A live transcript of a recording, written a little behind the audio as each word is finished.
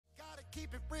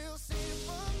Keep it real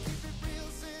simple,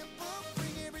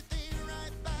 bring everything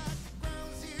right back to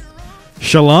ground zero.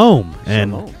 Shalom,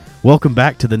 and welcome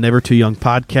back to the Never Too Young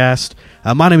podcast.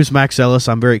 My name is Max Ellis.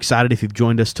 I'm very excited if you've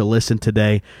joined us to listen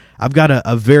today. I've got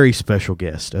a very special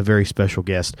guest,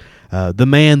 the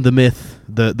man, the myth,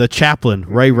 the chaplain,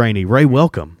 Raney. Ray,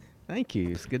 welcome. Thank you.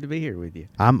 It's good to be here with you.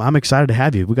 I'm excited to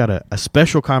have you. We got a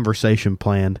special conversation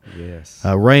planned. Yes.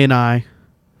 Ray and I,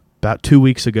 about 2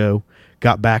 weeks ago,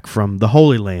 got back from the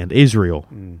Holy Land, Israel.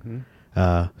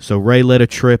 Mm-hmm. So Ray led a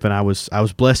trip, and I was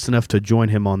blessed enough to join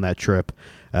him on that trip.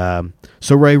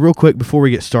 So Ray, real quick, before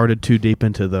we get started too deep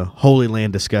into the Holy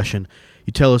Land discussion,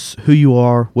 you tell us who you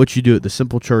are, what you do at the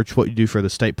Simple Church, what you do for the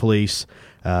state police.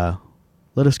 Let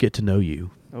us get to know you.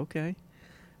 Okay.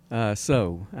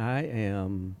 So I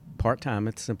am part-time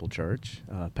at the Simple Church,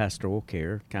 pastoral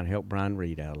care, kind of help Brian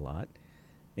Reed out a lot.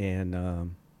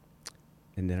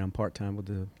 And then I'm part-time with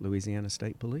the Louisiana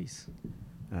State Police.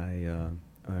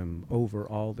 I'm over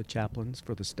all the chaplains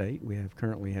for the state. We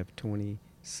currently have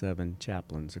 27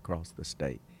 chaplains across the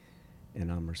state,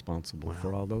 and I'm responsible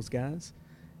for all those guys.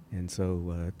 And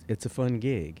so it's a fun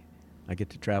gig. I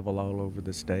get to travel all over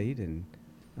the state, and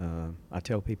I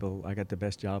tell people I got the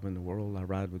best job in the world. I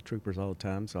ride with troopers all the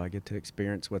time, so I get to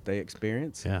experience what they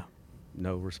experience. Yeah.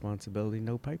 No responsibility,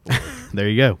 no paperwork. There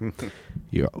you go.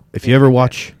 If you ever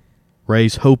watch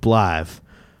Ray's Hope Live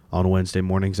on Wednesday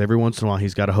mornings, every once in a while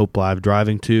he's got a Hope Live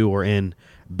driving to or in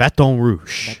Baton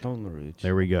Rouge. Baton Rouge.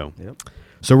 There we go. Yep.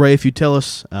 So Ray, if you tell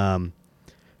us kind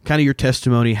of your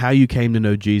testimony, how you came to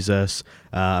know Jesus,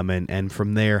 and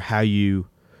from there how you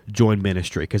joined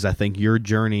ministry, because I think your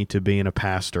journey to being a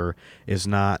pastor is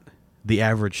not the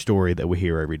average story that we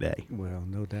hear every day. Well,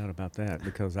 no doubt about that,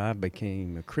 because I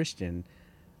became a Christian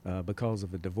because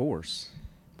of a divorce.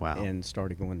 Wow. And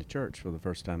started going to church for the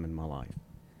first time in my life.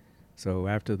 So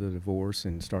after the divorce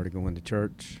and started going to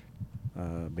church,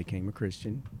 became a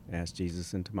Christian, asked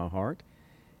Jesus into my heart.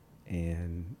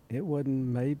 And it wasn't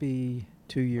maybe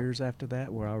 2 years after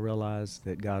that where I realized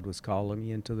that God was calling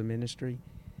me into the ministry.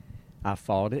 I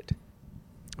fought it.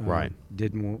 Right.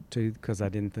 Didn't want to, because I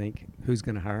didn't think, who's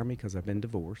going to hire me, because I've been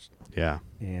divorced. Yeah.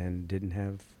 And didn't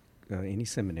have any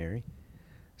seminary.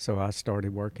 So I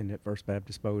started working at First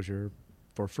Baptist Bossier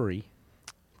for free.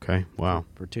 Okay. Wow.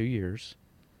 For 2 years.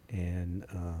 And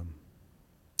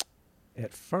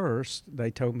at first,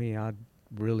 they told me I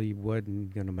really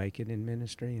wasn't going to make it in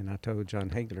ministry. And I told John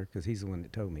Hagler, because he's the one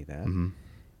that told me that. Mm-hmm.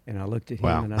 And I looked at him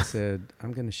Wow. and I said,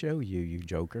 I'm going to show you, you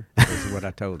joker. Is what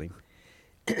I told him.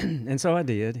 And so I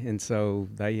did. And so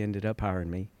they ended up hiring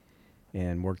me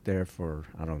and worked there for,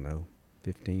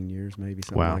 15 years, maybe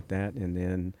something Wow. like that. And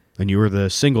then And you were the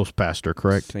singles pastor,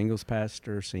 correct? singles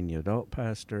pastor, senior adult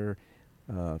pastor,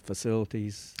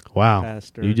 facilities Wow.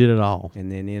 pastor. You did it all.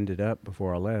 And then ended up,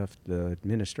 before I left, the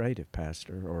administrative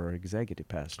pastor or executive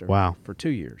pastor. Wow. For 2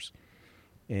 years.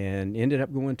 And ended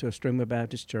up going to Estroma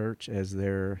Baptist Church as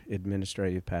their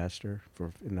administrative pastor,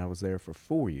 and I was there for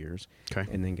 4 years. Okay.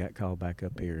 And then got called back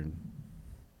up here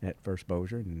at First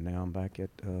Bossier, and now I'm back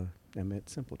I'm at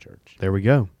Simple Church. There we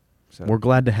go. So, We're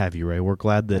glad to have you, Ray. We're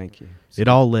glad that thank you. it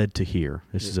all led to here.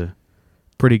 This is a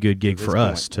pretty good gig To for this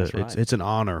us. point, that's right. It's an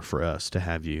honor for us to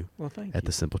have you Well, thank at you.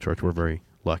 the Simple Church. We're very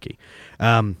lucky.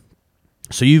 So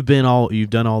you've done all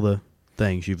the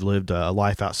things. You've lived a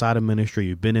life outside of ministry.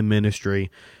 You've been in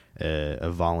ministry, a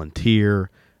volunteer,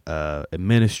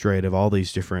 administrative, all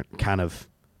these different kind of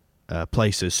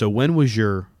places. So when was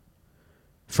your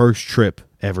first trip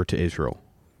ever to Israel?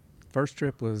 First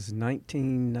trip was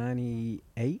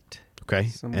 1998. Okay.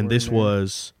 Somewhere And this in there.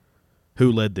 was,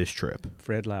 who led this trip?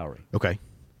 Fred Lowry. Okay.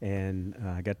 And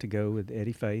I got to go with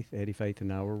Eddie Faith. Eddie Faith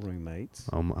and I were roommates.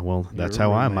 Well, that's Your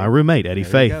how I'm. My roommate. roommate, Eddie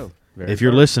There you Faith. go. Very If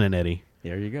you're first. listening, Eddie,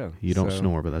 There you go. you don't So,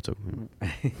 snore, but that's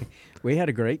okay. We had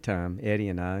a great time, Eddie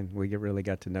and I. We really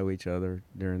got to know each other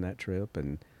during that trip,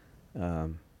 and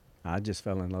I just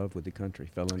fell in love with the country.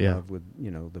 Fell in Yeah. love with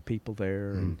the people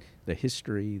there and the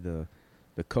history, the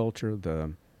culture,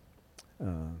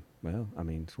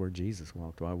 it's where Jesus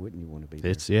walked. Why wouldn't you want to be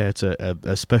there? It's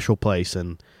a special place,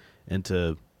 and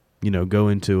to go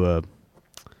into a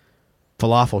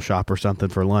falafel shop or something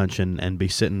for lunch and be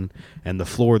sitting, and the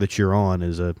floor that you're on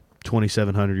is a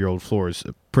 2,700-year-old floor is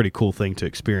a pretty cool thing to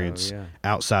experience yeah.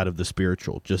 outside of the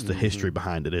spiritual. Just the history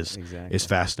behind it is Exactly.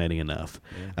 fascinating enough.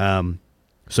 Yeah.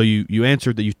 So you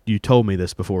answered that you told me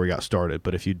this before we got started,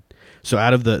 but so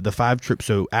out of the 5 trips,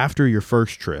 so after your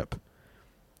first trip,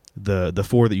 the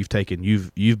 4 that you've taken,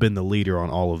 you've been the leader on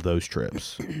all of those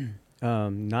trips.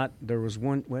 There was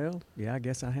one. Well, yeah, I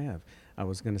guess I have. I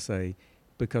was going to say,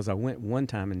 because I went one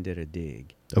time and did a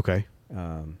dig. Okay.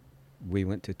 We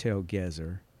went to Tel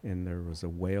Gezer, and there was a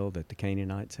well that the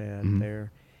Canaanites had Mhm.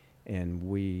 there, and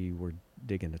we were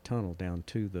digging a tunnel down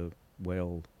to the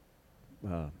well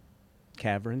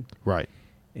cavern, Right.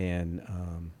 and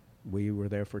we were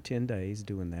there for 10 days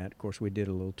doing that. Of course, we did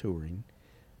a little touring,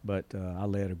 but I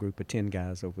led a group of 10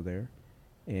 guys over there,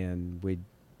 and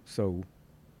so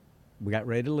we got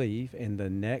ready to leave, and the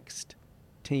next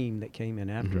team that came in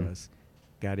after Mhm. us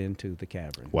got into the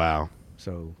cavern. Wow.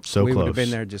 So So we would have been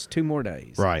close. there just 2 more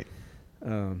days. Right.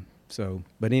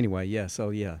 But anyway, yeah. So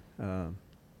yeah,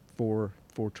 four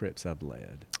trips I've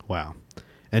led. Wow.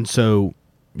 And so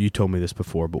you told me this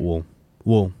before, but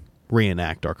we'll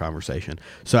reenact our conversation.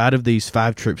 So out of these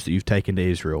 5 trips that you've taken to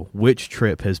Israel, which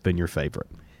trip has been your favorite?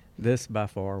 This by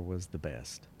far was the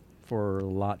best for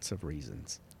lots of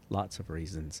reasons. Lots of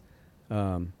reasons.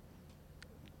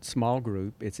 Small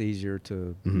group, it's easier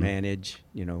to Mhm. manage,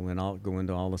 and all go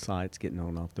into all the sites, getting on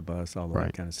and off the bus, all of Right.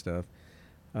 that kind of stuff.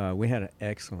 We had an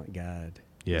excellent guide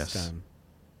Yes. this time.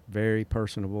 Very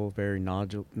personable, very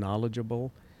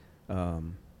knowledgeable,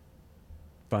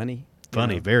 funny.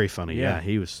 Funny, very funny. Yeah. Yeah,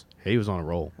 he was on a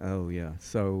roll. Oh yeah.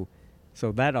 So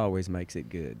that always makes it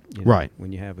good, Right.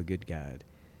 when you have a good guide.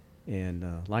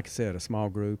 And like I said, a small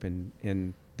group,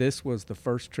 and this was the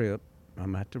first trip. I'm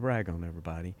gonna have to brag on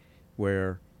everybody,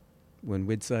 where when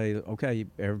we'd say, okay,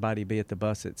 everybody be at the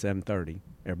bus at 7:30,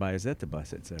 everybody's at the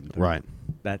bus at 7:30. Right.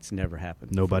 That's never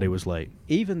happened. Nobody before. was late.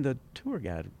 Even the tour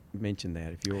guide mentioned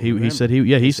that. If you He said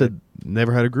he said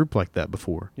never had a group like that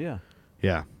before. yeah.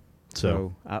 Yeah.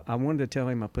 So I wanted to tell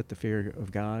him I put the fear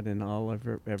of God in all of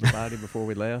everybody before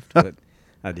we left, but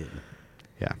I didn't.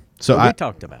 yeah. So But I we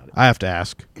talked about it. I have to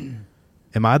ask,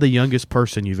 am I the youngest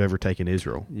person you've ever taken to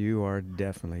Israel? You are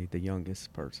definitely the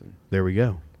youngest person. There we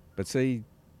go. But see,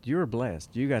 you're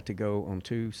blessed. You got to go on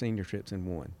 2 senior trips in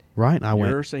one. Right. I Your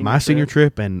went senior my senior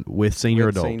trip trip and with senior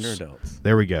with adults. Senior adults.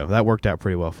 There we go. That worked out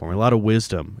pretty well for me. A lot of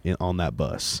wisdom on that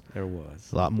bus. There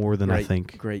was. A lot more than I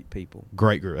think. Great people.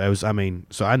 Great group.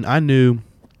 So I knew,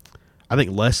 I think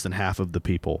less than half of the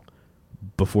people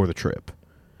before the trip.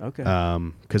 Okay.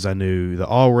 Because I knew the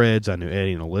Allreds, I knew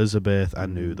Eddie and Elizabeth, I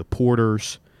knew the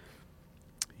Porters,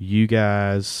 you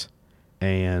guys,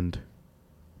 and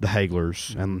the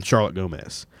Haglers, and Charlotte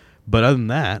Gomez. But other than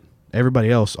that,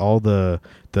 everybody else, all the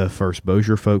first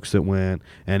Bossier folks that went,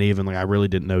 and even I really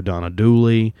didn't know Donna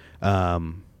Dooley.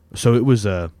 So it was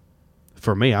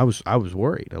for me, I was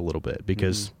worried a little bit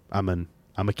because I'm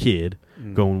a kid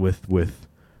going with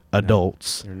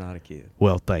adults. You're not a kid.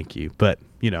 Well, thank you, but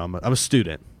I'm a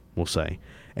student, we'll say,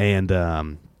 and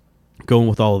going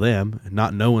with all of them,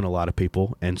 not knowing a lot of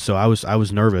people, and so I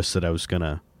was nervous that I was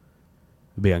gonna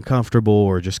be uncomfortable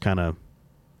or just kind of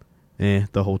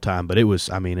the whole time. But it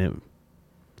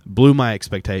blew my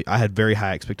expectation. I had very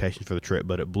high expectations for the trip,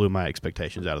 but it blew my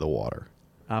expectations out of the water.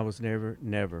 I was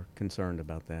never concerned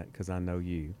about that because I know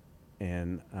you,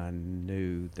 and I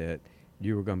knew that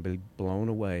you were going to be blown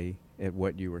away at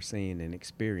what you were seeing and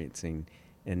experiencing,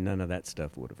 and none of that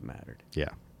stuff would have mattered. Yeah.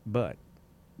 But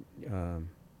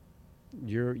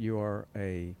you are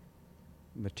a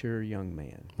mature young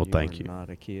man. Well, thank you. You're not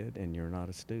a kid, and you're not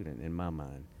a student in my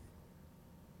mind.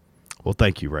 Well,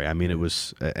 thank you, Ray. It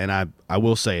was, and I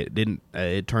will say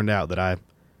it turned out that I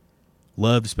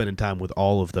loved spending time with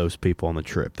all of those people on the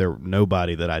trip. There were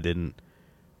nobody that I didn't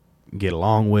get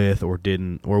along with or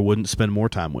wouldn't spend more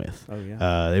time with. Oh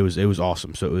yeah. It was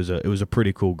awesome. So it was a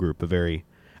pretty cool group.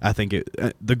 I think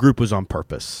the group was on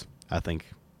purpose, I think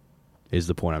is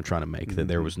the point I'm trying to make, that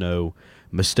there was no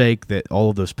mistake, that all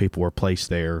of those people were placed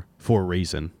there for a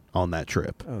reason on that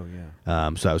trip. Oh yeah.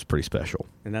 So that was pretty special.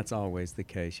 And that's always the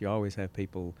case. You always have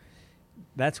people.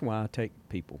 That's why I take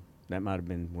people. That might have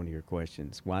been one of your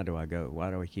questions. Why do I go?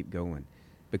 Why do I keep going?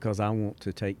 Because I want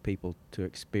to take people to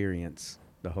experience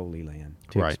the Holy Land,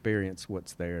 to Right. experience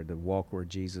what's there, to walk where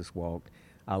Jesus walked.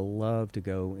 I love to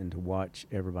go and to watch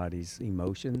everybody's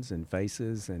emotions and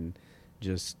faces and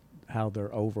just how they're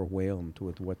overwhelmed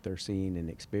with what they're seeing and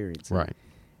experiencing. Right.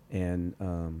 And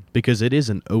Because it is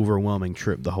an overwhelming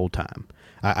trip the whole time.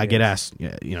 I get asked,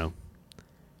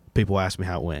 people ask me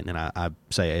how it went, and I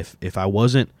say if I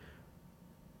wasn't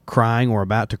crying or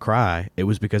about to cry, it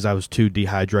was because I was too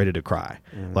dehydrated to cry.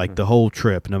 Like the whole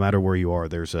trip, no matter where you are,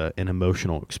 there's an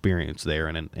emotional experience there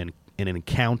and an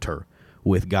encounter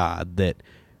with God that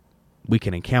we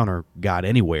can encounter God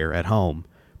anywhere at home,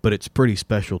 but it's pretty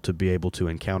special to be able to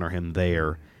encounter Him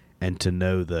there and to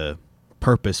know the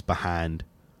purpose behind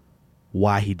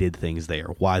why He did things there,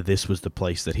 why this was the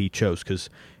place that He chose. Because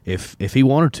if He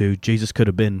wanted to, Jesus could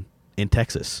have been in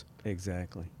Texas.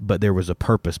 exactly. But there was a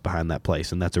purpose behind that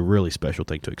place, and that's a really special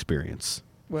thing to experience.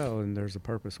 Well, and there's a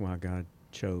purpose why God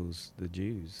chose the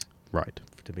Jews. Right.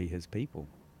 to be his people,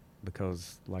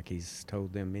 because like he's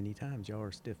told them many times, y'all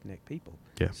are stiff-necked people,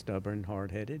 Yeah. stubborn,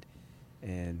 hard-headed,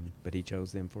 but he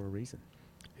chose them for a reason.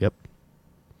 Yep.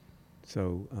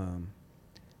 So,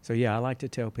 so yeah, I like to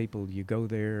tell people, you go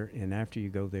there, and after you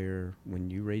go there, when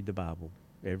you read the Bible,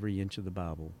 every inch of the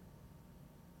Bible,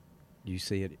 you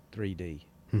see it 3D.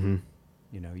 Mm-hmm.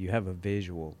 You know, you have a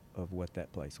visual of what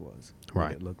that place was, Right.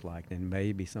 what it looked like, and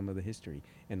maybe some of the history.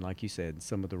 And like you said,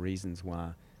 some of the reasons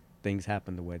why things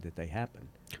happen the way that they happen.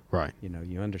 Right. You know,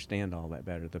 you understand all that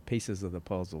better. The pieces of the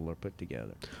puzzle are put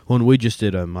together. When we just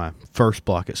did my first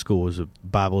block at school was a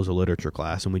Bible as a literature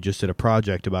class, and we just did a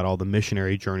project about all the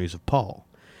missionary journeys of Paul.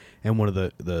 And one of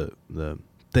the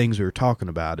things we were talking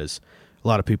about is a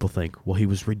lot of people think, well, he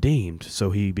was redeemed, so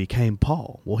he became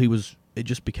Paul. Well, it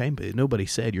just became, nobody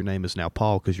said your name is now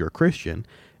Paul because you're a Christian.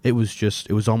 It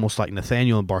was almost like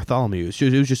Nathaniel and Bartholomew. It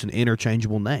was just an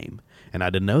interchangeable name, and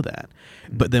I didn't know that.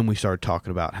 Mm-hmm. But then we started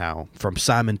talking about how from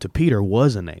Simon to Peter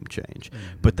was a name change.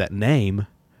 Mm-hmm. But that name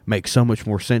makes so much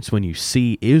more sense when you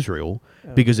see Israel,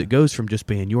 because it goes from just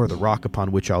being you're the rock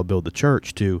upon which I'll build the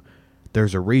church to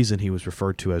there's a reason he was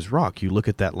referred to as rock. You look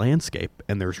at that landscape,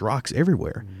 and there's rocks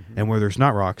everywhere. Mm-hmm. And where there's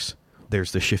not rocks,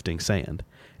 there's the shifting sand.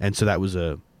 And so that was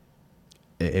a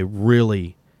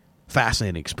really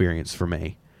fascinating experience for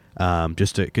me.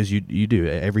 Just because you do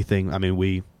everything. I mean,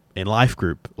 we in life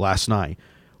group last night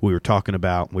we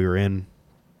were in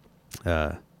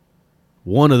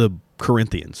one of the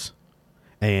Corinthians,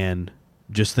 and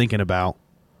just thinking about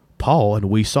Paul, and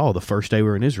we saw the first day we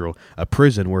were in Israel a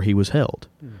prison where he was held,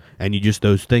 and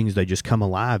those things, they just come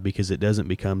alive because it doesn't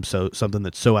become something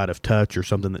that's so out of touch or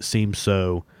something that seems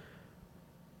so,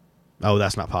 oh,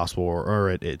 that's not possible, or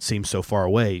it seems so far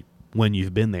away when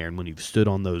you've been there and when you've stood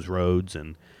on those roads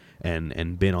and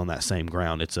been on that same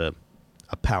ground. It's a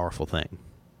powerful thing.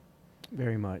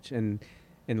 Very much. And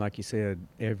like you said,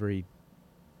 every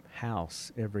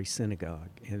house, every synagogue,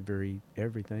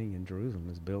 everything in Jerusalem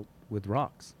is built with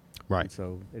rocks. Right. And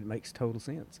so it makes total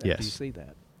sense after Yes. you see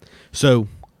that. So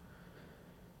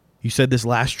you said this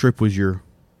last trip was your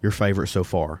favorite so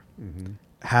far. Mm-hmm.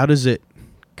 How does it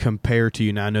compare to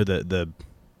you? Now I know the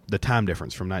time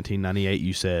difference from 1998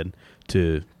 you said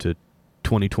to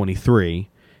 2023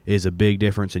 is a big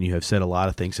difference, and you have said a lot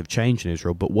of things have changed in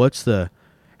Israel. But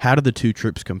how do the two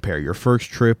trips compare? Your first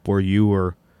trip where you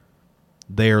were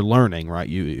there learning, right?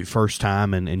 You first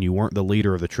time and you weren't the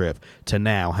leader of the trip, to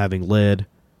now having led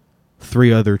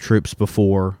 3 other trips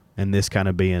before, and this kind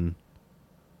of being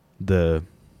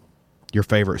your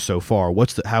favorite so far.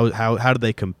 How do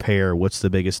they compare? What's the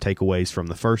biggest takeaways from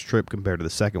the first trip compared to the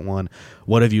second one?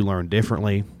 What have you learned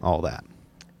differently? All that.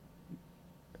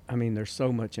 I mean, there's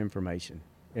so much information.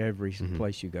 Every Mm-hmm.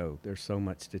 place you go, there's so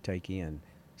much to take in.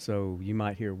 So you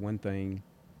might hear one thing,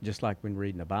 just like when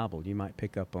reading the Bible, you might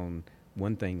pick up on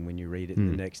one thing when you read it,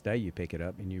 and the next day you pick it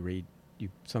up and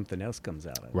something else comes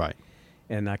out of it. Right.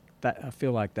 And I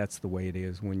feel like that's the way it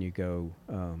is when you go.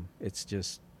 It's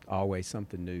just always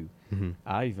something new. Mm-hmm.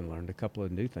 I even learned a couple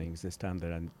of new things this time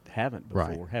that I haven't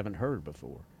Right. haven't heard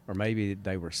before. Or maybe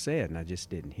they were said and I just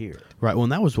didn't hear it. Right. Well,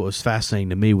 and that was what was fascinating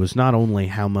to me, was not only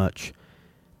how much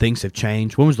things have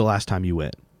changed. When was the last time you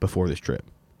went before this trip?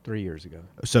 3 years ago.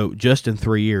 So just in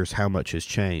 3 years, how much has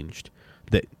changed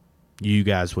that you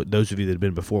guys, those of you that have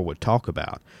been before, would talk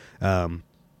about.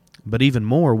 But even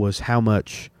more was how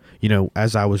much,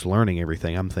 as I was learning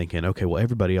everything, I'm thinking, okay, well,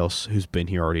 everybody else who's been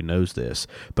here already knows this,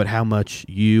 but how much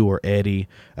you or Eddie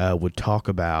would talk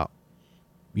about,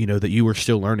 that you were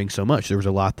still learning so much. There was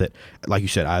a lot that, like you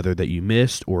said, either that you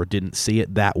missed or didn't see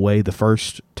it that way the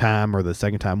first time or the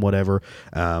second time, whatever,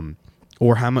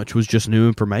 or how much was just new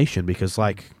information, because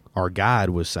like our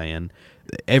guide was saying,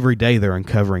 every day they're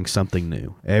uncovering something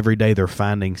new. Every day they're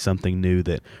finding something new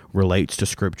that relates to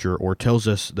Scripture or tells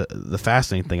us. The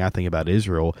fascinating thing I think about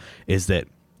Israel is that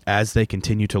as they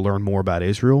continue to learn more about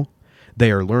Israel,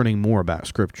 they are learning more about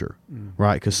Scripture,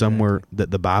 right? Because somewhere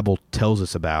that the Bible tells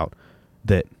us about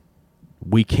that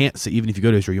we can't see, even if you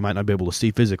go to Israel, you might not be able to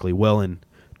see physically. Well, in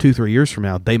 2-3 years from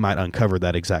now, they might uncover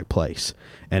that exact place,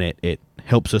 and it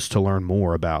helps us to learn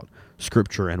more about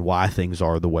Scripture and why things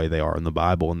are the way they are in the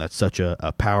Bible. And that's such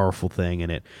a powerful thing,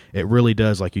 and it really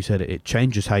does, like you said, it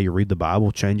changes how you read the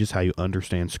Bible, changes how you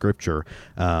understand Scripture,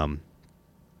 and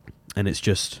it's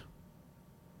just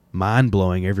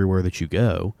mind-blowing everywhere that you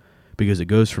go, because it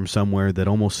goes from somewhere that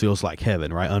almost feels like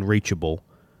heaven, right, unreachable,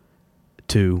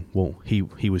 to, well,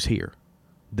 he was here.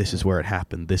 This is where it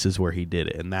happened. This is where he did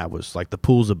it. And that was like the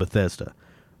pools of Bethesda.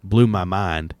 Blew my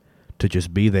mind to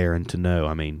just be there and to know,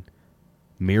 I mean,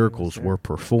 miracles were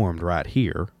performed right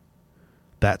here.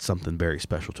 That's something very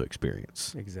special to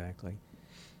experience. Exactly.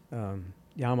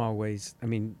 Yeah, I'm always. I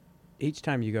mean, each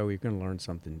time you go, you're going to learn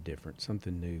something different,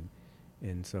 something new,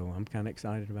 and so I'm kind of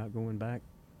excited about going back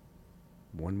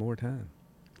one more time.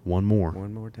 One more.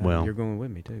 One more time. Well, You're going with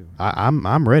me too.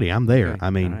 I'm ready. I'm there. Okay, I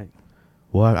mean, all right.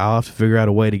 well, I'll have to figure out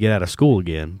a way to get out of school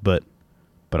again, but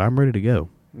I'm ready to go.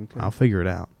 Okay. I'll figure it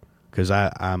out because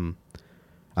I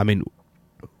mean,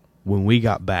 when we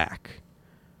got back,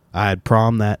 I had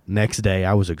prom that next day.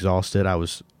 I was exhausted.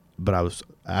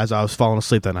 As I was falling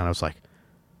asleep that night, I was like,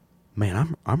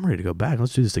 man, I'm ready to go back.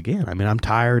 Let's do this again. I mean, I'm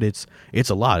tired. It's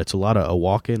a lot. It's a lot of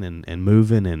walking and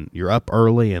moving, and you're up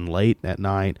early and late at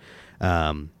night.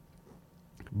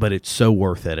 But it's so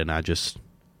worth it. And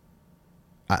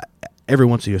every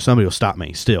once in a while, somebody will stop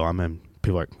me still. I mean,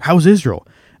 people are like, how was Israel?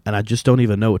 And I just don't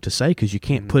even know what to say because you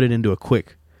can't put it into a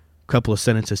quick couple of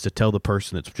sentences to tell the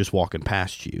person that's just walking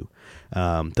past you.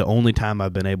 The only time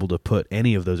I've been able to put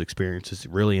any of those experiences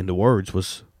really into words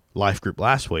was life group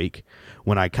last week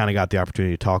when I kind of got the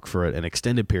opportunity to talk for an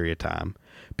extended period of time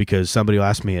because somebody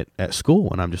asked me at school,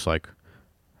 and I'm just like,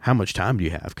 how much time do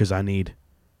you have? Because I need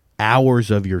hours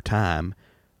of your time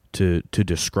to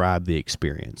describe the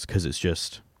experience because it's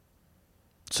just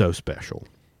so special.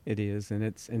 It is,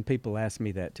 and people ask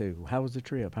me that too. How was the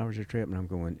trip? How was your trip? And I'm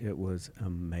going, it was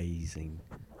amazing.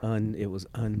 It was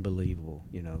unbelievable.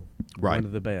 Right. One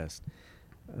of the best.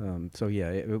 So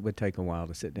yeah, it would take a while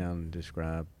to sit down and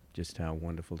describe just how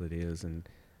wonderful it is, and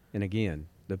again,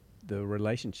 the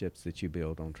relationships that you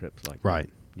build on trips like Right.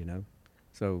 that.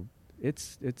 So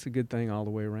it's a good thing all the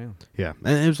way around. Yeah,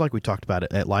 and it was like we talked about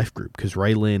it at Life Group because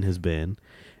Ray Lynn has been,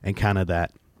 and kind of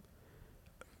that.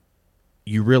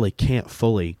 You really can't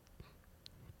fully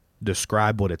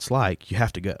describe what it's like. You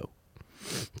have to go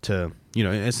to,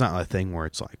 it's not a thing where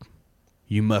it's like,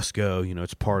 you must go,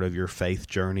 it's part of your faith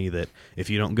journey that if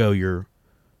you don't go, you're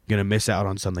going to miss out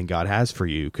on something God has for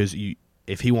you. Cause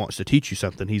if he wants to teach you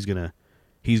something, he's going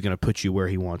to put you where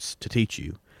he wants to teach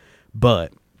you.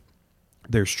 But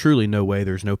there's truly no way,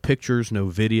 there's no pictures, no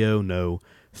video, no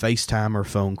FaceTime or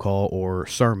phone call or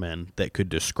sermon that could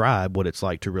describe what it's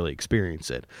like to really experience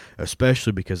it,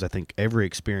 especially because I think every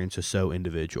experience is so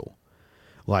individual.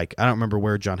 Like, I don't remember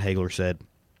where John Hagler said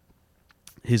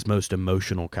his most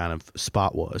emotional kind of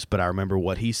spot was, but I remember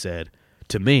what he said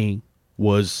to me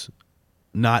was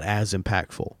not as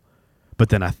impactful. But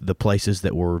then the places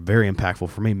that were very impactful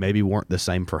for me maybe weren't the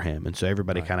same for him. And so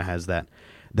everybody kind of has that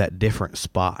different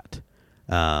spot.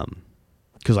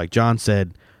 Because like John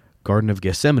said, Garden of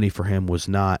Gethsemane for him was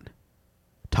not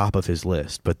top of his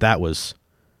list, but that was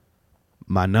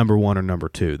my number one or number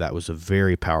two. That was a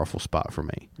very powerful spot for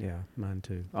me. Yeah, mine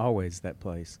too. Always that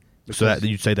place. So that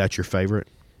you'd say that's your favorite?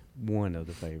 One of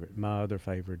the favorite. My other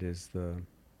favorite is the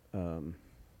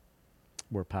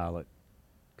where Pilate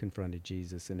confronted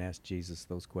Jesus and asked Jesus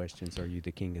those questions. Are you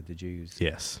the King of the Jews?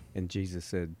 Yes. And Jesus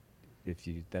said, "If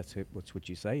you, what's what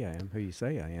you say I am. Who you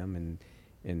say I am?"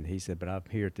 And he said, "But I'm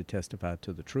here to testify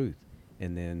to the truth."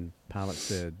 And then Pilate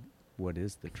said, "What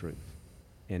is the truth?"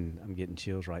 And I'm getting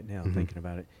chills right now thinking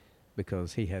about it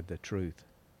because he had the truth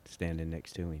standing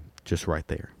next to him. Just right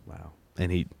there. Wow.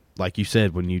 And he, like you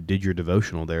said, when you did your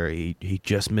devotional there, he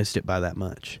just missed it by that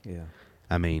much. Yeah.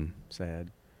 I mean,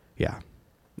 Sad. yeah.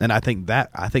 And I think that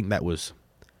was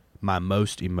my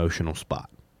most emotional spot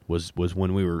was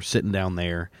when we were sitting down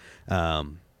there,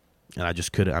 and I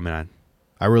just couldn't. I mean,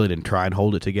 I really didn't try and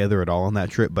hold it together at all on that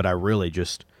trip, but I really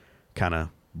just kind of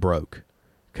broke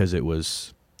because it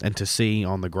was, and to see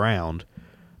on the ground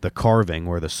the carving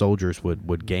where the soldiers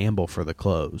would gamble for the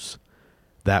clothes,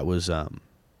 that was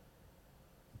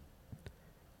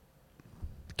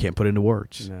can't put into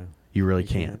words. No. You really you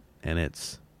can't. And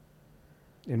it's.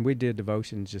 And we did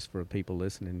devotions just for people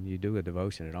listening. You do a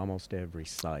devotion at almost every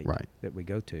site Right. that we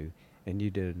go to, and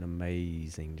you did an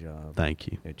amazing job. Thank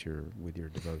you. With your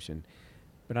devotion.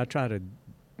 But I try to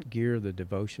gear the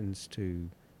devotions to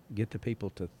get the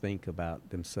people to think about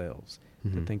themselves,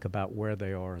 to think about where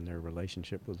they are in their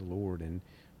relationship with the Lord, and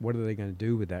what are they going to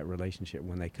do with that relationship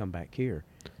when they come back here.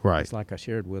 Right. It's like I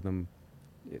shared with them,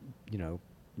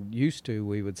 used to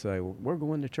we would say, well, we're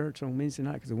going to church on Wednesday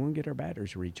night because we want to get our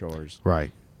batteries recharged.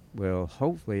 Right. Well,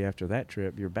 hopefully after that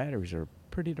trip, your batteries are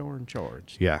pretty darn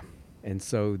charged. Yeah. And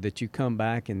so that you come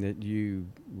back and that you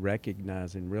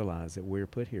recognize and realize that we're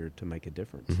put here to make a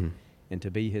difference and to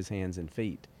be his hands and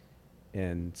feet.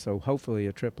 And so hopefully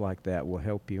a trip like that will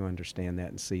help you understand that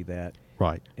and see that.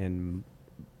 Right. And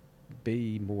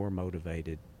be more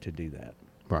motivated to do that.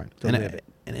 Right. To And live it.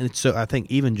 and it's so I think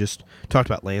even just talked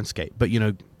about landscape, but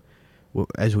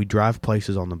as we drive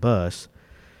places on the bus,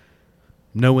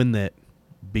 knowing that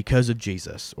because of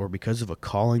Jesus or because of a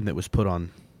calling that was put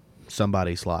on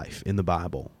somebody's life in the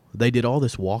Bible, they did all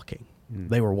this walking. Mm.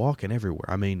 They were walking everywhere.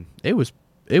 I mean, it was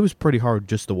pretty hard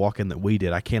just the walking that we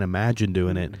did. I can't imagine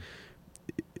doing it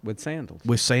With sandals.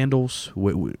 with sandals,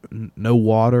 no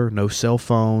water, no cell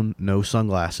phone, no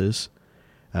sunglasses,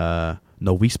 no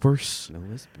whispers. No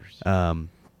whispers.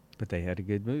 But they had a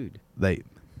good mood. They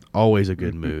always a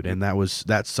good mood, and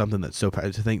that's something that's so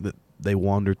to think that they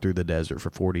wandered through the desert for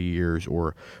 40 years,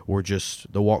 or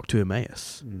just the walk to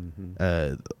Emmaus.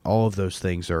 Mm-hmm. All of those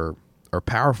things are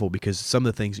powerful, because some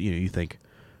of the things you think,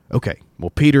 okay,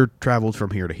 well, Peter traveled from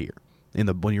here to here.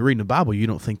 When you're reading the Bible, you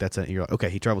don't think that's it. You're like, okay,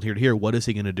 he traveled here to here. What is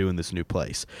he going to do in this new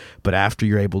place? But after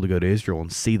you're able to go to Israel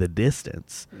and see the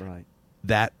distance, Right.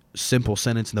 that simple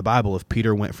sentence in the Bible, if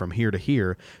Peter went from here to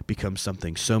here, becomes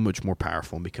something so much more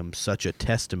powerful and becomes such a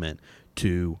testament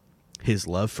to his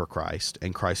love for Christ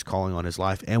and Christ's calling on his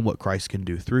life and what Christ can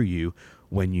do through you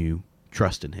when you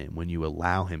trust in him, when you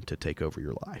allow him to take over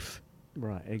your life.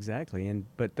 Right, exactly.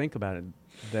 But think about it.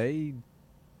 They,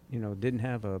 didn't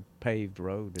have a paved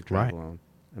road to travel on.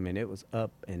 I mean, it was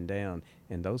up and down,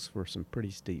 and those were some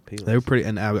pretty steep hills. They were pretty,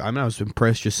 and I was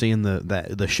impressed just seeing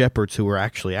the shepherds who were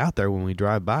actually out there when we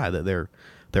drive by, that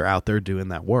they're out there doing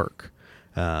that work.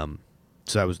 So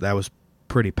that was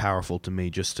pretty powerful to me,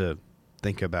 just to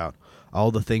think about all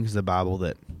the things in the Bible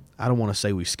that I don't want to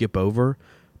say we skip over,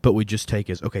 but we just take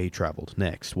as, okay, he traveled.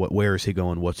 Next, where is he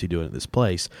going? What's he doing at this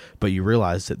place? But you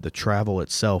realize that the travel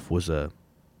itself was a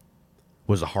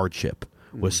hardship,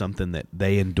 was something that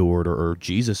they endured, or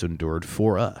Jesus endured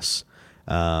for us.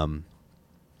 So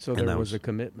there was was a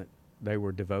commitment. They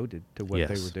were devoted to what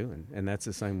they Yes. were doing, and that's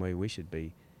the same way we should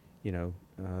be.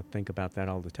 Think about that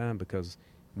all the time, because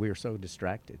we are so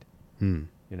distracted.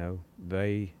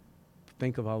 They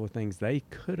think of all the things they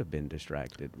could have been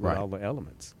distracted with, Right. all the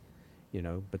elements,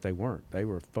 but they weren't. They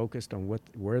were focused on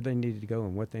where they needed to go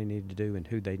and what they needed to do and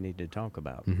who they needed to talk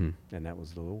about, and that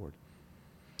was the Lord.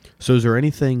 So is there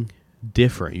anything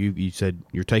different? You said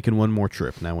you're taking one more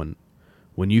trip. Now,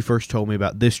 when you first told me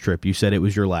about this trip, you said it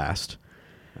was your last,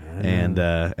 and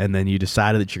then you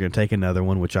decided that you're going to take another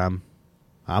one, which I'm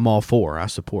all for. I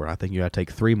support. I think you got to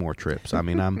take 3 more trips. I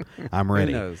mean, I'm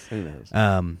ready. Who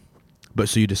knows? But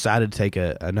so you decided to take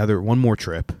one more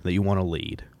trip that you want to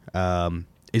lead.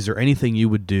 Is there anything you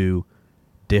would do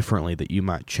differently that you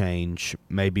might change,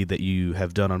 maybe that you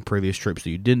have done on previous trips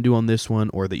that you didn't do on this one,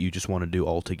 or that you just want to do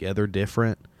altogether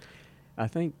different? I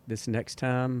think this next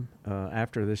time,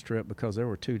 after this trip, because there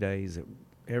were 2 days that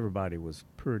everybody was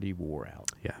pretty wore out.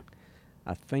 Yeah.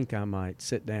 I think I might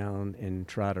sit down and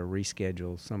try to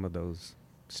reschedule some of those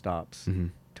stops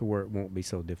to where it won't be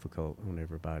so difficult on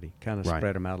everybody. Kind of Right.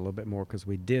 spread them out a little bit more, because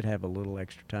we did have a little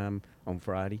extra time on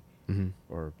Friday,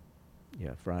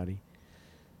 Friday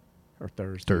or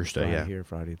Thursday. Thursday, Friday yeah. Here,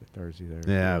 Friday, Thursday there.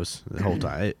 Yeah, it was the whole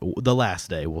time. The last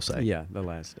day, we'll say. Yeah, the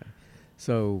last day.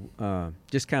 So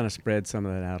just kind of spread some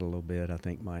of that out a little bit, I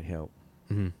think might help.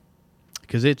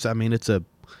 Because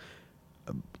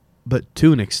but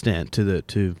to an extent,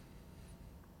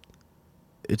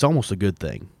 it's almost a good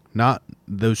thing. Not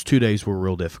those 2 days were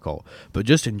real difficult, but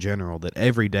just in general, that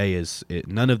every day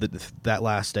none of that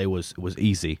last day was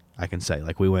easy. I can say,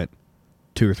 like, we went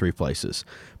 2 or 3 places,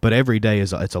 but every day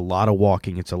it's a lot of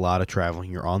walking, it's a lot of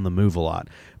traveling. You're on the move a lot,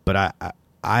 but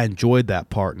I enjoyed that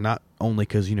part, not only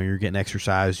because you're getting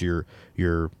exercise. You're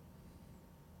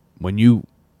when you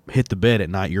hit the bed at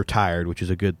night, you're tired, which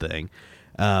is a good thing.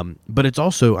 But it's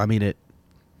also,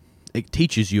 it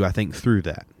teaches you, I think, through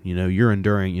that. You're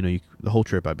enduring. The whole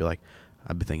trip, I'd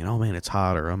be thinking, oh man, it's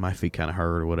hot, or oh, my feet kind of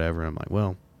hurt, or whatever. And I'm like,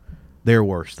 well, there are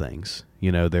worse things.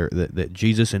 That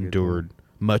Jesus endured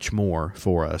much more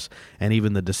for us, and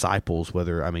even the disciples.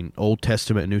 Old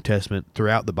Testament, New Testament,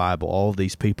 throughout the Bible, all of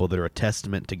these people that are a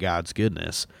testament to God's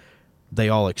goodness, they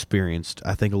all experienced,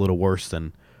 I think, a little worse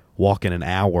than walking an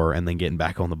hour and then getting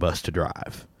back on the bus to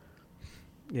drive.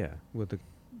 Yeah, with a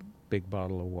big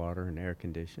bottle of water and air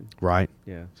conditioning. Right?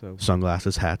 Yeah, so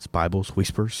Sunglasses, hats, Bibles,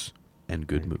 whispers, and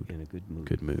good mood. In a good mood.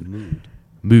 Good mood.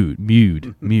 Mood.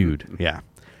 Mood. Yeah.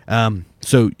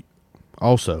 So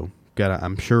also,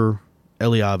 I'm sure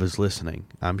Eliav is listening.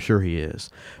 I'm sure he is.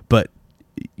 But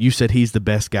you said he's the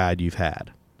best guide you've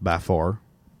had by far.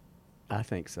 I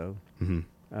think so.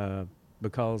 Mm-hmm.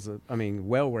 Because,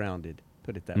 well-rounded,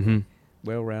 put it that Mm-hmm. way.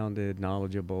 Well-rounded,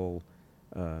 knowledgeable.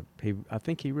 I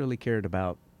think he really cared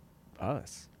about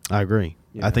us. I agree.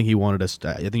 Yeah. I think he wanted us.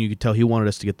 I think you could tell he wanted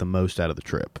us to get the most out of the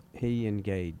trip. He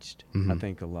engaged, I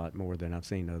think, a lot more than I've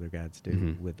seen other guides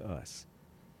do with us.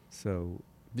 So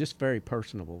just very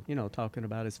personable, talking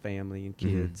about his family and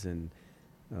kids and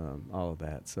all of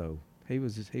that. So it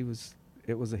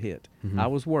was a hit. I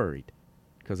was worried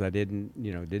because I didn't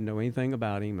know anything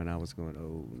about him, and I was going,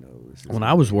 oh no, this is. When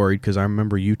I was worried, because I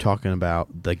remember you talking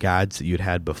about the guides that you'd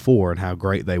had before and how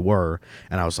great they were,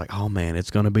 and I was like, oh man,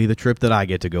 it's going to be the trip that I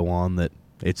get to go on that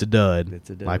it's a dud, It's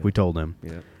a dud. like we told him.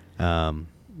 Yeah.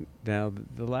 Now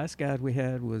the last guide we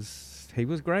had was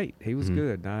great. He was Mhm.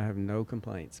 good. I have no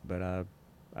complaints, but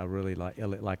I really like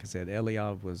I said,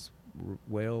 Eliab was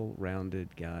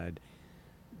well-rounded guide,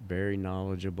 very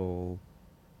knowledgeable,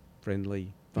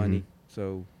 friendly, funny. Mhm.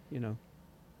 So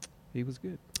he was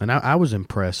good. And I was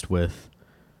impressed with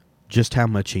just how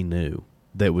much he knew.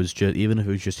 That was just, even if it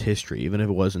was just history, even if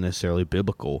it wasn't necessarily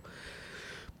biblical,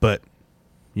 but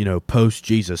post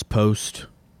Jesus, post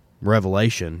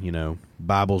Revelation,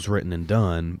 Bible's written and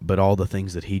done, but all the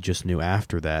things that he just knew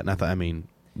after that. And I mean,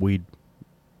 we'd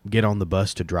get on the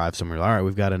bus to drive somewhere. All right,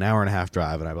 we've got an hour and a half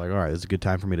drive, and I'd be like, all right, this is a good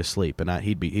time for me to sleep. And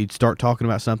he'd start talking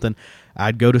about something,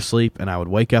 I'd go to sleep, and I would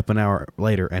wake up an hour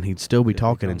later, and he'd still be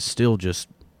talking and still just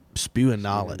spewing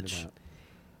knowledge.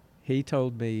 He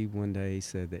told me one day, he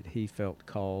said that he felt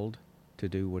called to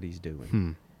do what he's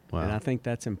doing. Wow. And I think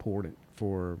that's important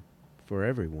for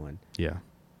everyone. Yeah.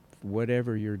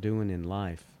 Whatever you're doing in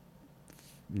life,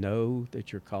 know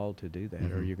that you're called to do that,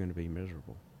 or Mhm. you're going to be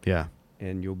miserable. Yeah.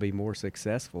 And you'll be more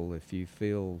successful if you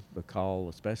feel the call,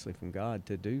 especially from God,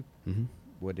 to do Mm-hmm.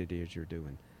 what it is you're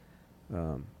doing.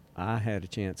 I had a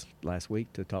chance last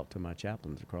week to talk to my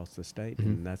chaplains across the state, Mhm.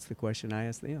 and that's the question I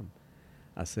asked them.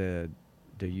 I said,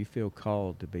 do you feel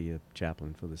called to be a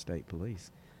chaplain for the state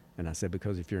police? And I said,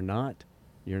 because if you're not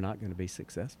going to be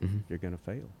successful. Mhm. You're going to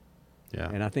fail. Yeah.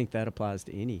 And I think that applies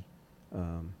to any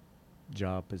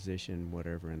job, position,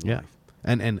 whatever in Yeah. life.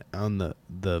 And on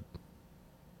the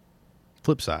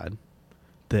flip side,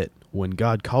 that when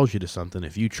God calls you to something,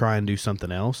 if you try and do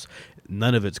something else,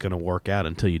 none of it's going to work out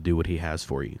until you do what he has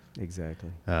for you. Exactly.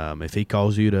 If he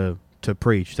calls you to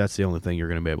preach, that's the only thing you're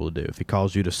going to be able to do. If he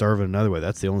calls you to serve in another way,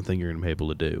 that's the only thing you're going to be able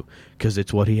to do, because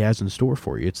it's what he has in store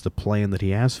for you. It's the plan that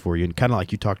he has for you. And kind of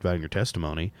like you talked about in your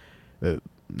testimony,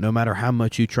 no matter how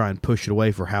much you try and push it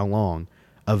away for how long,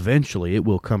 eventually it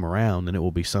will come around, and it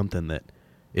will be something that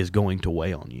is going to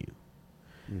weigh on you.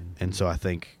 Mm-hmm. And so I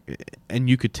think, and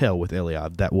you could tell with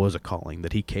Eliab, that was a calling,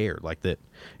 that he cared, like that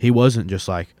he wasn't just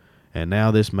like, and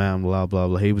now this mountain, blah, blah,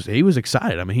 blah. He was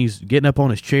excited. I mean, he's getting up on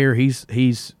his chair.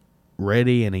 He's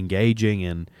ready and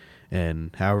engaging,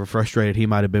 and however frustrated he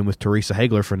might have been with Teresa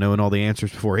Hagler for knowing all the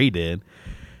answers before he did.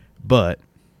 But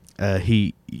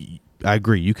I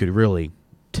agree, you could really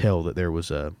tell that there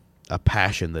was a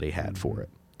passion that he had for it.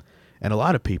 And a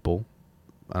lot of people,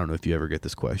 I don't know if you ever get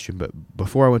this question, but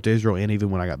before I went to Israel and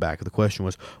even when I got back, the question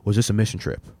was this a mission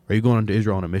trip? Are you going to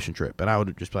Israel on a mission trip? And I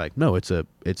would just be like, no, it's a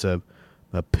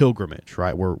pilgrimage,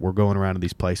 right? We're going around to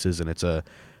these places, and it's a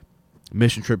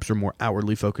mission trips are more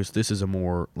outwardly focused. This is a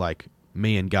more like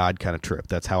me and God kind of trip.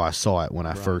 That's how I saw it when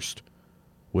I first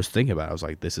was thinking about it. I was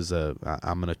like,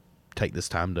 I'm going to take this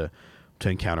time to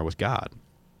encounter with God,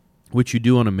 which you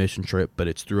do on a mission trip, but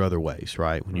it's through other ways,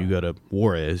 right? When you go to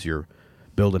Juarez, you're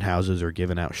building houses or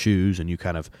giving out shoes, and you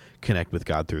kind of connect with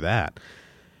God through that.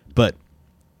 But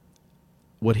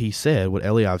what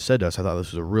Eliab said to us, I thought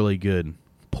this was a really good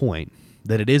point,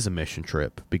 that it is a mission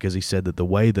trip, because he said that the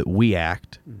way that we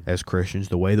act as Christians,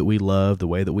 the way that we love, the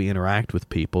way that we interact with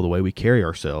people, the way we carry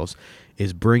ourselves,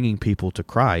 is bringing people to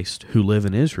Christ who live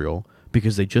in Israel,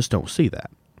 because they just don't see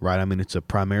that, right? I mean, it's a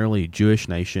primarily Jewish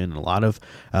nation, and a lot of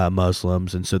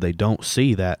Muslims, and so they don't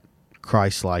see that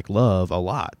Christ-like love a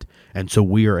lot. And so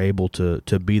we are able to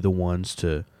be the ones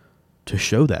to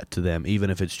show that to them, even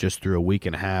if it's just through a week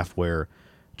and a half where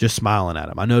just smiling at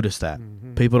them. I noticed that.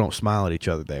 Mm-hmm. People don't smile at each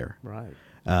other there. Right.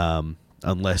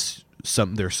 Unless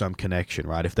there's some connection,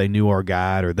 right? If they knew our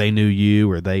guide, or they knew you,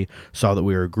 or they saw that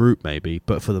we were a group maybe.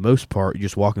 But for the most part, you're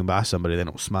just walking by somebody, they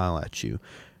don't smile at you.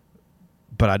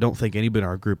 But I don't think anybody in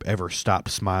our group ever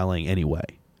stopped smiling anyway,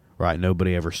 right?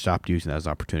 Nobody ever stopped using that as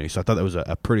an opportunity. So I thought that was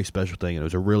a pretty special thing, and it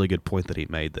was a really good point that he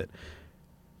made, that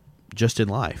just in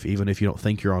life, even if you don't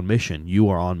think you're on mission, you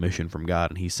are on mission from God,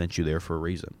 and he sent you there for a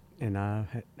reason. And I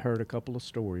heard a couple of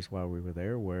stories while we were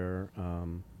there where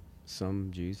some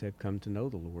Jews have come to know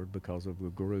the Lord because of a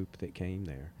group that came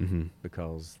there, Mm-hmm.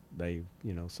 because they,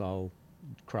 saw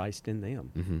Christ in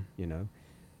them,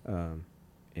 Mm-hmm.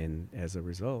 And as a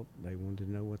result, they wanted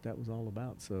to know what that was all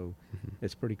about. So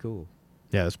it's pretty cool.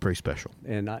 Yeah, that's pretty special.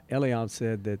 And Eliab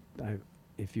said that,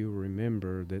 if you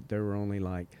remember, that there were only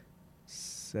like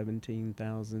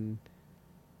 17,000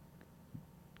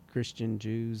 Christian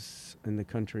Jews in the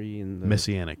country, in the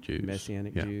Messianic Jews.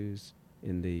 Messianic Yeah. Jews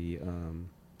in the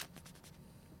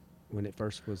when it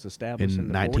first was established In in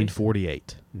the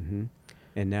 1948. 40s.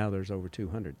 And now there's over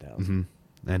 200,000. Mm-hmm.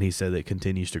 Yeah. and he said it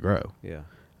continues to grow. Yeah.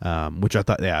 Which I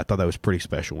thought that was pretty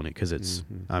special in it because it's,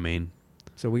 Mhm. I mean,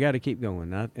 So we got to keep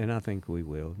going, and I think we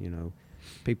will. You know,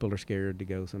 people are scared to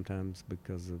go sometimes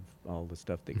because of all the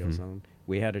stuff that goes Mhm. on.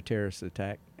 We had a terrorist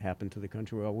attack happen to the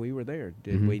country while we were there.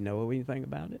 Did Mhm. we know anything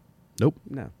about it? nope,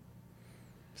 No.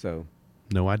 So,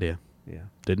 no idea. yeah,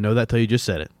 Didn't know that till you just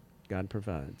said it. God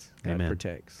provides. God Amen.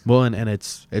 protects. Well, and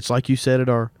it's like you said at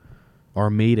our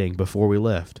meeting before we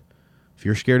left. If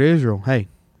you're scared of Israel, hey,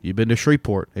 you've been to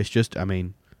Shreveport. It's just, I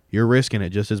mean, you're risking it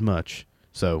just as much.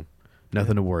 So,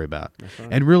 nothing to worry about. That's right.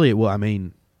 And really, well, I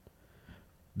mean,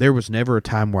 there was never a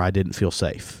time where I didn't feel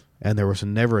safe. And there was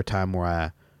never a time where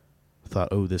I thought,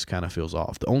 oh, this kind of feels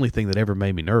off. The only thing that ever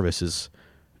made me nervous is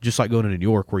just like going to New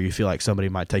York where you feel like somebody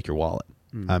might take your wallet.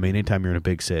 I mean, anytime you're in a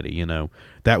big city, you know,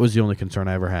 that was the only concern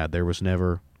I ever had. There was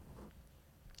never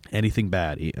anything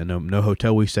bad. No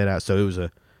hotel we stayed at, so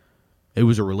it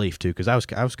was a relief too, because I was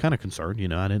kind of concerned. You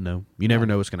know, I didn't know. You never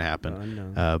know what's going to happen. I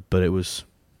know. But it was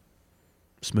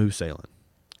smooth sailing.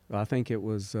 Well, I think it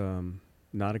was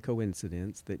not a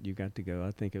coincidence that you got to go.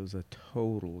 I think it was a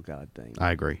total God thing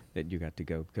I agree. that you got to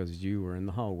go because you were in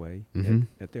the hallway Mhm.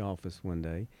 at the office one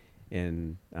day,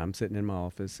 and I'm sitting in my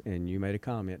office, and you made a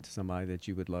comment to somebody that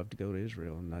you would love to go to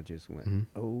Israel, and I just went, Mhm.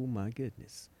 oh, my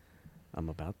goodness, I'm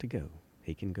about to go.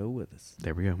 He can go with us.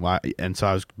 There we go. Well, and so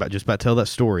I was just about to tell that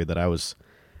story that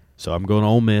so I'm going to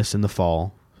Ole Miss in the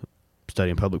fall,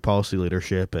 studying public policy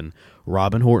leadership, and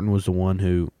Robin Horton was the one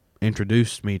who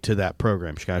introduced me to that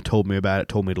program. She kind of told me about it,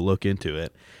 told me to look into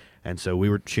it, and so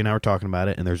she and I were talking about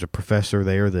it. And there's a professor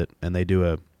there and they do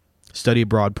a study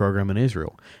abroad program in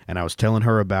Israel, and I was telling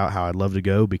her about how I'd love to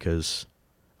go because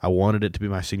I wanted it to be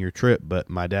my senior trip, but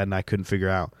my dad and I couldn't figure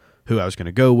out who I was going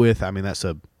to go with. I mean, that's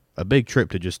a big trip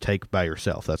to just take by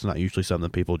yourself. That's not usually something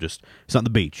people it's not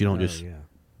the beach. You don't just yeah.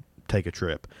 take a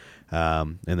trip.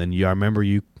 And then I remember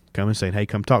you coming saying, hey,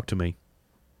 come talk to me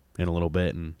in a little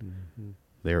bit. And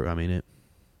I mean,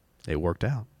 it worked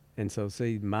out. And so,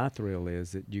 see, my thrill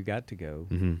is that you got to go,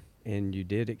 Mm-hmm. and you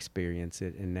did experience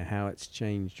it, and how it's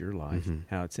changed your life, Mhm.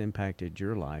 how it's impacted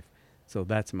your life. So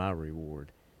that's my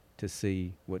reward, to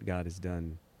see what God has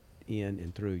done in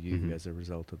and through you Mhm. as a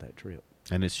result of that trip.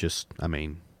 And it's just, I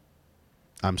mean,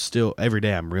 I'm still, every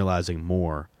day I'm realizing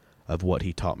more of what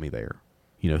he taught me there.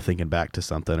 You know, thinking back to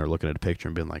something or looking at a picture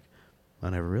and being like, I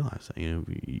never realized that. You know,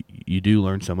 you do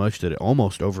learn so much that it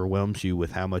almost overwhelms you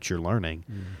with how much you're learning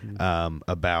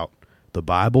about the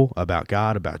Bible, about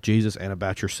God, about Jesus, and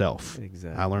about yourself.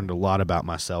 Exactly. I learned a lot about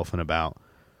myself and about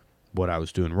what I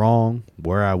was doing wrong,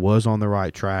 where I was on the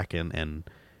right track, and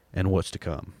what's to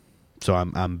come. So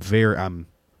I'm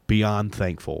beyond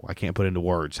thankful. I can't put into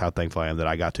words how thankful I am that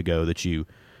I got to go.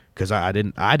 Because I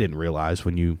didn't realize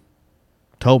when you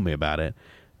told me about it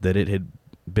that it had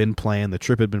been planned, the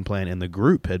trip had been planned, and the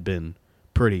group had been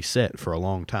pretty set for a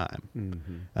long time.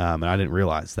 Mm-hmm. And I didn't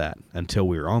realize that until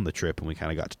we were on the trip and we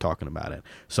kind of got to talking about it.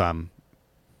 So I'm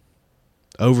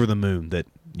over the moon that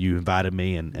you invited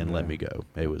me and let me go.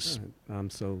 It was I'm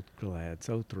so glad,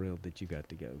 so thrilled that you got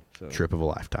to go. So a trip of a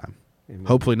lifetime. and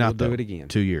Hopefully not, we'll though. do it again.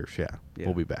 2 years, yeah. Yeah.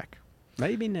 We'll be back.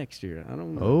 Maybe next year. I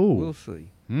don't know. Oh. We'll see.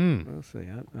 Mm. We'll see.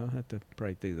 I'll have to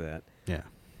pray through that. Yeah.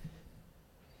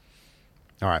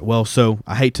 All right. Well, so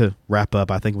I hate to wrap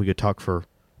up. I think we could talk for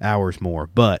hours more,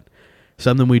 but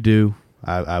something we do,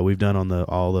 we've done on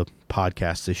all the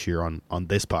podcasts this year on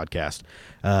this podcast.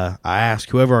 I ask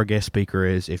whoever our guest speaker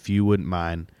is if you wouldn't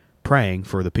mind praying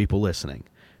for the people listening,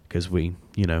 because we,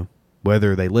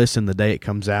 whether they listen the day it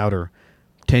comes out or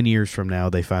 10 years from now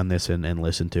they find this and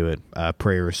listen to it,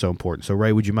 prayer is so important. So,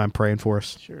 Ray, would you mind praying for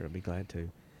us? Sure, I'd be glad to.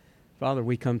 Father,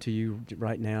 we come to you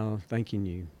right now thanking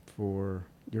you for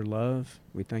your love.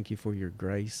 We thank you for your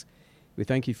grace. We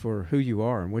thank you for who you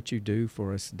are and what you do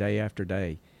for us day after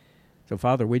day. So,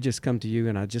 Father, we just come to you,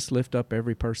 and I just lift up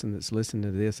every person that's listening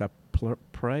to this. I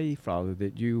pray, Father,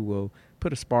 that you will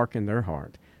put a spark in their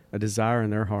heart, a desire in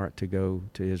their heart to go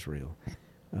to Israel,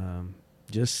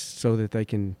 just so that they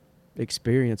can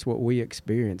experience what we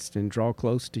experienced and draw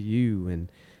close to you and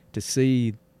to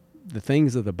see the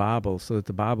things of the Bible, so that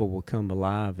the Bible will come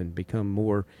alive and become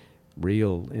more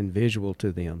real and visual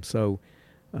to them. So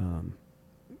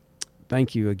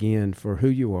thank you again for who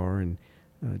you are, and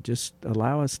just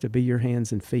allow us to be your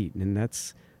hands and feet. And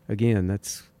that's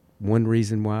one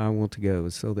reason why I want to go,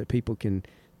 is so that people can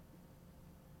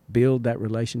build that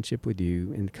relationship with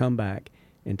you and come back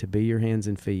and to be your hands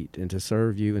and feet and to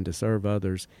serve you and to serve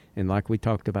others. And like we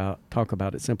talk about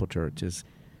at Simple Church, is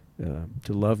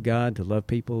to love God, to love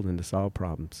people, and to solve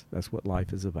problems. That's what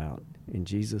life is about. In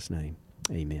Jesus' name,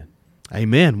 amen.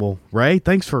 Amen. Well, Ray,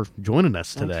 thanks for joining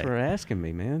us Thanks today. for asking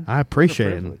me, man. I appreciate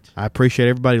What a it. privilege. I appreciate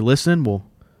everybody listening.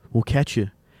 We'll catch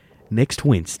you next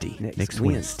Wednesday. Next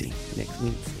Wednesday. Next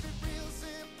Wednesday.